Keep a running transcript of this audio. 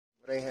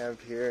What I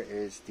have here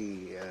is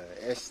the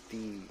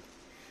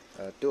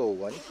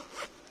ST201.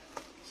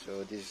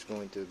 So this is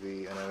going to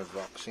be an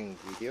unboxing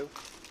video.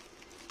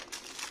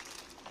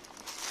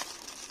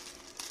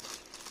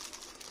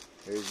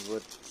 Here's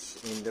what's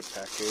in the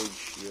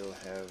package. You'll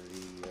have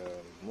the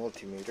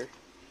multimeter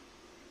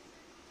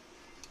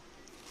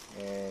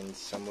and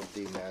some of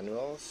the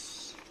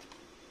manuals.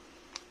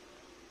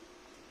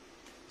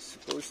 It's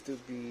supposed to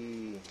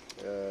be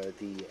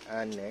the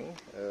Aneng.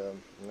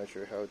 I'm not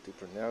sure how to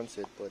pronounce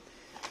it, but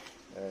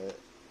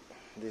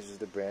this is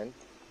the brand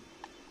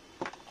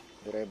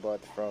that I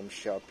bought from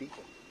Shopee.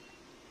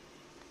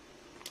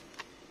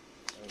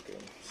 Okay,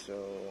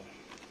 so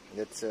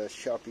that's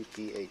Shopee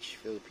PH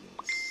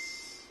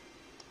Philippines.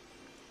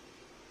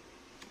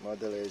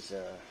 Model is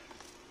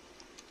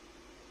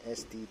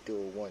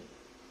ST201.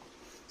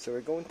 So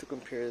we're going to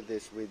compare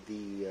this with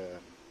the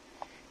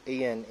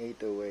Aneng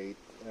ST201.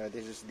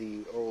 This is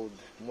the old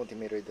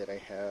multimeter that I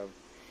have,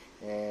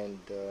 and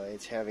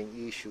it's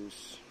having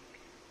issues.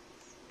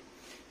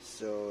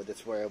 So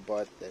that's why I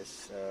bought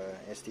this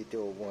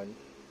ST201.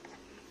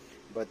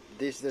 But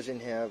this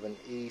doesn't have an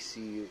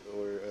AC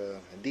or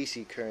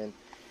DC current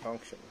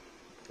function.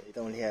 It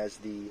only has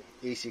the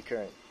AC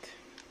current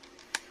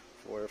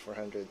for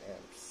 400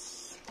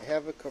 amps. I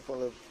have a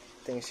couple of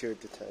things here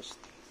to test.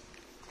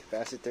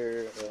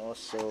 Capacitor,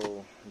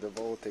 also the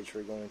voltage.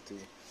 We're going to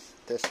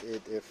test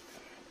it if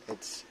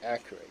it's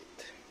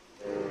accurate.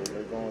 So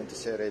we're going to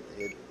set it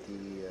at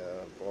the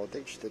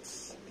voltage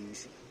that's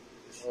DC.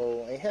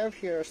 So I have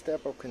here a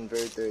step-up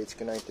converter. It's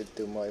connected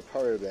to my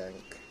power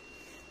bank.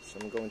 So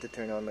I'm going to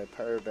turn on my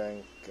power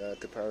bank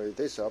to power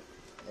this up,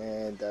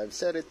 and I've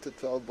set it to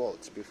 12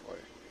 volts before.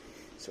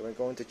 So we're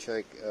going to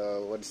check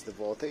what is the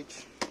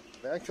voltage.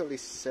 I actually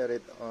set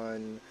it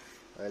on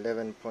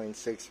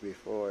 11.6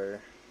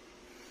 before.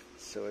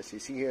 So as you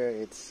see here,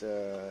 it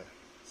says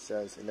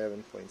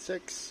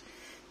 11.6.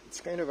 It's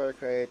kind of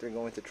accurate. We're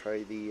going to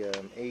try the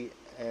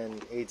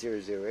Aneng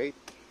 8008.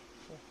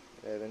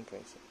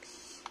 11.6.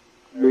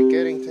 We're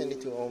getting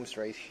 22 ohms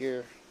right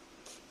here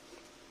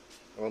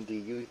on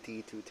the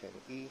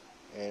UT210E,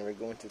 and we're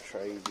going to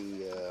try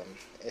the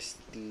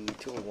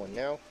ST201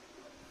 now.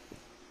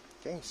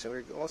 Okay, so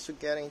we're also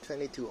getting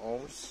 22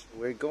 ohms.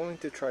 We're going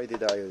to try the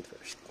diode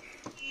first.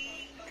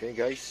 Okay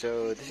guys,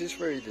 so this is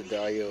where the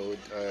diode,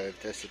 I've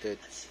tested it.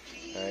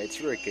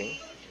 It's working.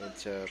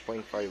 It's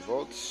 0.5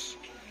 volts.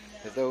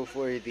 Though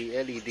for the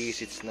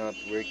LEDs it's not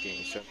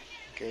working. So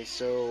okay,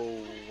 so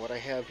what I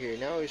have here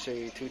now is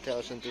a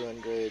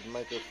 2200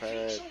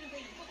 microfarad,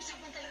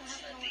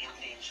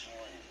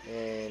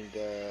 and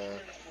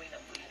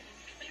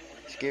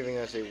it's giving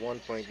us a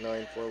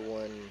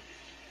 1.941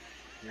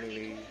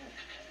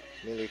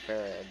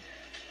 millifarad.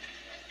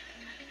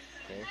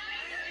 Okay,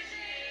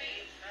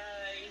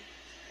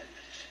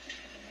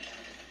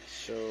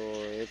 so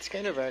it's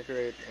kind of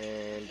accurate,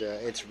 and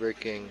it's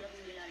working.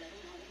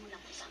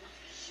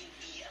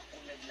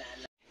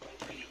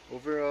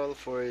 Overall,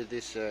 for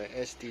this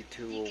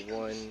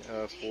ST201,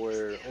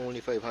 for only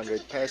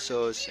 500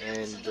 pesos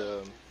and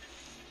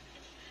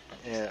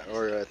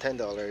or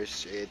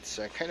 $10, it's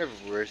kind of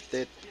worth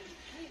it.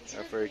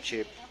 For a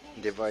cheap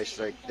device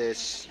like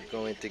this, you're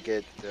going to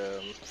get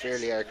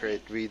fairly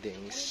accurate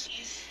readings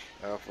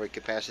for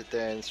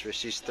capacitance,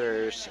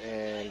 resistors,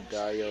 and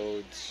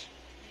diodes,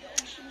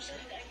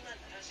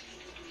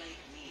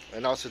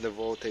 and also the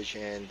voltage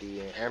and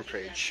the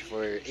amperage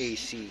for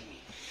AC.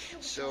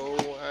 So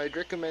I'd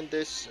recommend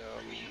this.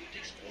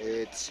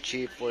 It's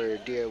cheap for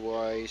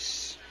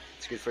DIYs.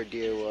 It's good for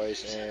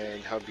DIYs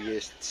and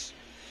hobbyists.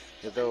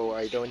 Though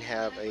I don't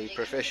have a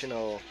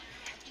professional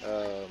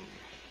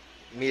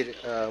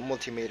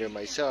multimeter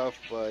myself,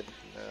 but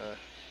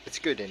it's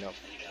good enough.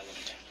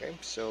 Okay,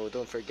 so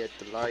don't forget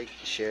to like,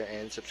 share,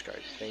 and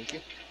subscribe. Thank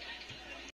you.